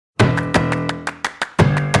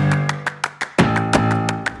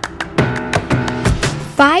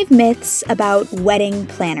5 myths about wedding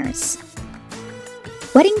planners.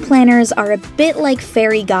 Wedding planners are a bit like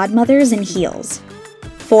fairy godmothers in heels.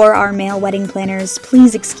 For our male wedding planners,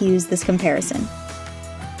 please excuse this comparison.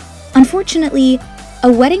 Unfortunately,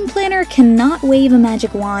 a wedding planner cannot wave a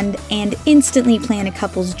magic wand and instantly plan a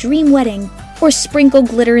couple's dream wedding or sprinkle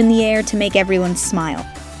glitter in the air to make everyone smile.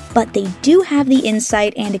 But they do have the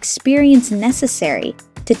insight and experience necessary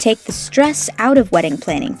to take the stress out of wedding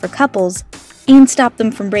planning for couples and stop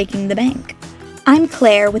them from breaking the bank. I'm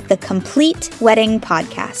Claire with the Complete Wedding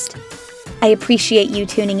Podcast. I appreciate you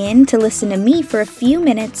tuning in to listen to me for a few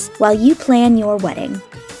minutes while you plan your wedding.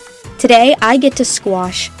 Today, I get to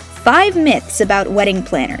squash 5 myths about wedding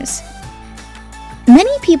planners.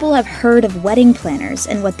 Many people have heard of wedding planners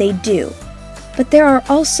and what they do, but there are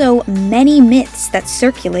also many myths that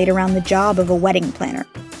circulate around the job of a wedding planner.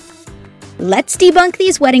 Let's debunk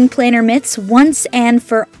these wedding planner myths once and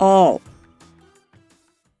for all.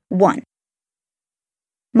 1.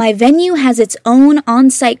 My venue has its own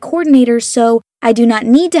on-site coordinator, so I do not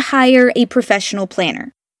need to hire a professional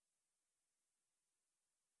planner.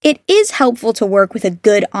 It is helpful to work with a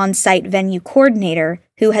good on-site venue coordinator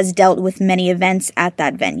who has dealt with many events at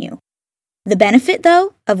that venue. The benefit,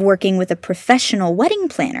 though, of working with a professional wedding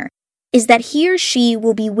planner is that he or she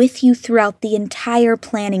will be with you throughout the entire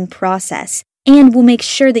planning process and will make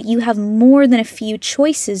sure that you have more than a few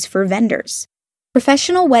choices for vendors.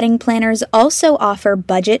 Professional wedding planners also offer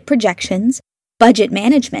budget projections, budget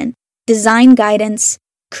management, design guidance,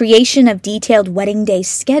 creation of detailed wedding day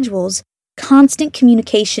schedules, constant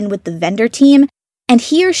communication with the vendor team, and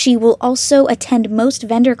he or she will also attend most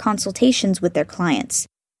vendor consultations with their clients.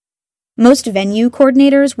 Most venue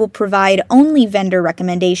coordinators will provide only vendor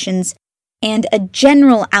recommendations and a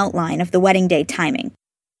general outline of the wedding day timing.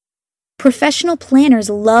 Professional planners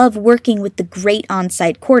love working with the great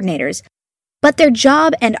on-site coordinators, but their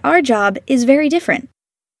job and our job is very different.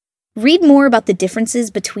 Read more about the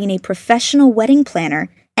differences between a professional wedding planner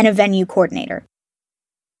and a venue coordinator.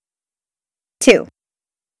 2.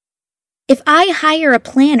 If I hire a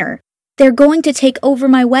planner, they're going to take over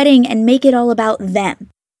my wedding and make it all about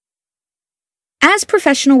them. As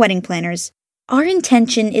professional wedding planners, our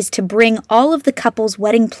intention is to bring all of the couple's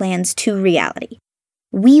wedding plans to reality.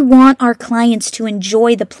 We want our clients to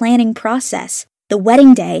enjoy the planning process, the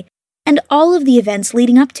wedding day, and all of the events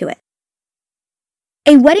leading up to it.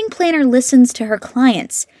 A wedding planner listens to her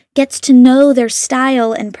clients, gets to know their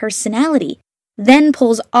style and personality, then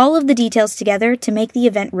pulls all of the details together to make the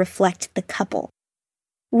event reflect the couple.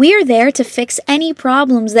 We're there to fix any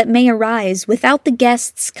problems that may arise without the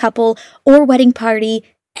guests, couple, or wedding party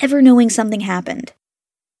ever knowing something happened.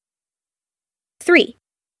 3.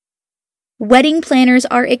 Wedding planners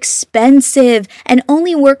are expensive and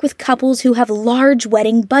only work with couples who have large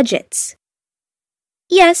wedding budgets.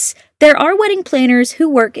 Yes, there are wedding planners who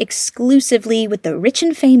work exclusively with the rich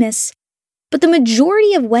and famous, but the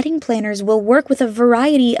majority of wedding planners will work with a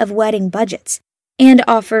variety of wedding budgets and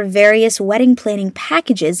offer various wedding planning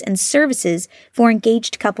packages and services for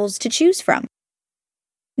engaged couples to choose from.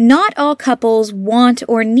 Not all couples want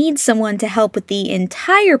or need someone to help with the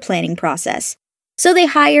entire planning process, so they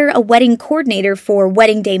hire a wedding coordinator for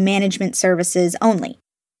wedding day management services only.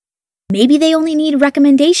 Maybe they only need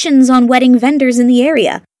recommendations on wedding vendors in the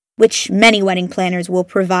area, which many wedding planners will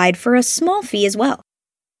provide for a small fee as well.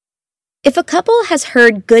 If a couple has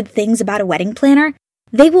heard good things about a wedding planner,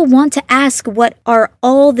 they will want to ask what are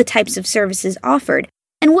all the types of services offered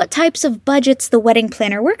and what types of budgets the wedding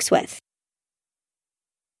planner works with.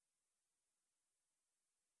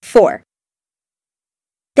 4.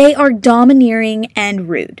 They are domineering and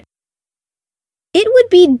rude. It would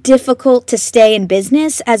be difficult to stay in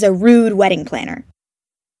business as a rude wedding planner.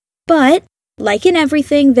 But, like in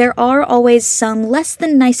everything, there are always some less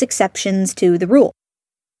than nice exceptions to the rule.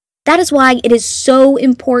 That is why it is so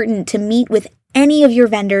important to meet with any of your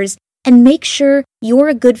vendors and make sure you're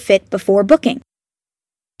a good fit before booking.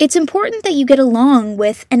 It's important that you get along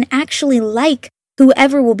with and actually like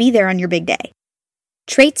whoever will be there on your big day.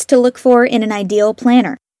 Traits to look for in an ideal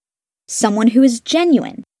planner: someone who is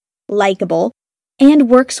genuine, likable, and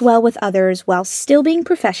works well with others while still being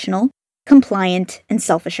professional, compliant, and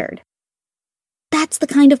self-assured. That's the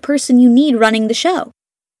kind of person you need running the show.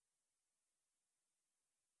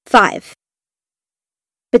 5.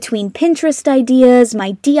 Between Pinterest ideas,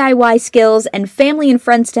 my DIY skills, and family and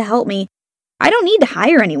friends to help me, I don't need to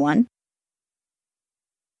hire anyone.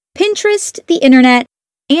 Pinterest, the internet,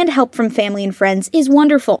 and help from family and friends is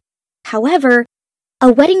wonderful. However,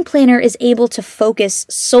 a wedding planner is able to focus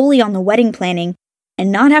solely on the wedding planning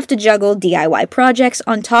and not have to juggle DIY projects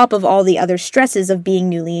on top of all the other stresses of being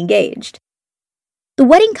newly engaged. The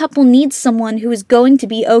wedding couple needs someone who is going to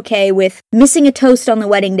be okay with missing a toast on the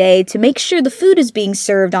wedding day to make sure the food is being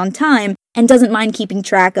served on time and doesn't mind keeping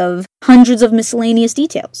track of hundreds of miscellaneous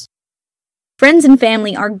details. Friends and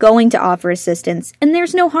family are going to offer assistance, and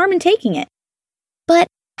there's no harm in taking it. But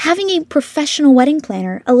having a professional wedding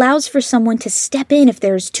planner allows for someone to step in if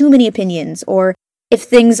there's too many opinions, or if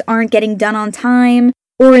things aren't getting done on time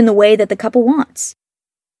or in the way that the couple wants.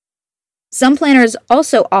 Some planners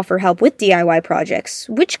also offer help with DIY projects,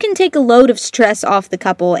 which can take a load of stress off the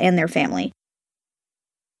couple and their family.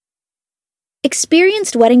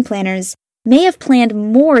 Experienced wedding planners may have planned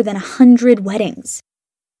more than 100 weddings.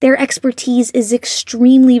 Their expertise is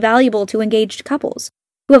extremely valuable to engaged couples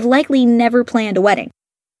who have likely never planned a wedding.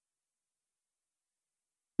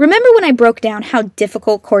 Remember when I broke down how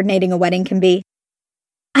difficult coordinating a wedding can be?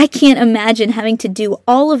 I can't imagine having to do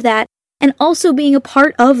all of that and also being a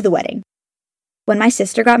part of the wedding. When my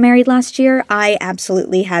sister got married last year, I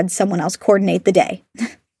absolutely had someone else coordinate the day.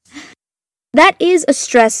 That is a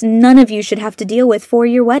stress none of you should have to deal with for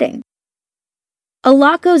your wedding. A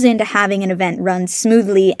lot goes into having an event run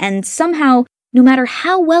smoothly, and somehow, no matter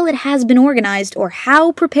how well it has been organized or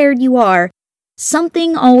how prepared you are,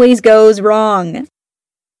 something always goes wrong.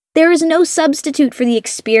 There is no substitute for the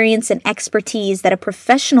experience and expertise that a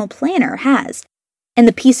professional planner has, and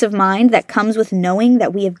the peace of mind that comes with knowing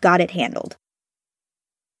that we have got it handled.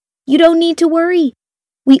 You don't need to worry.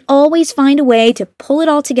 We always find a way to pull it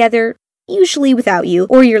all together, usually without you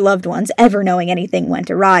or your loved ones ever knowing anything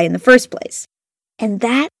went awry in the first place. And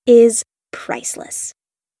that is priceless.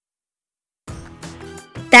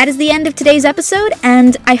 That is the end of today's episode,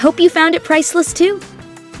 and I hope you found it priceless too.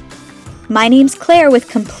 My name's Claire with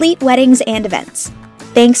Complete Weddings and Events.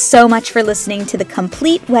 Thanks so much for listening to the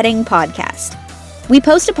Complete Wedding Podcast. We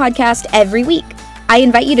post a podcast every week. I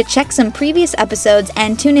invite you to check some previous episodes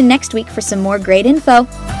and tune in next week for some more great info.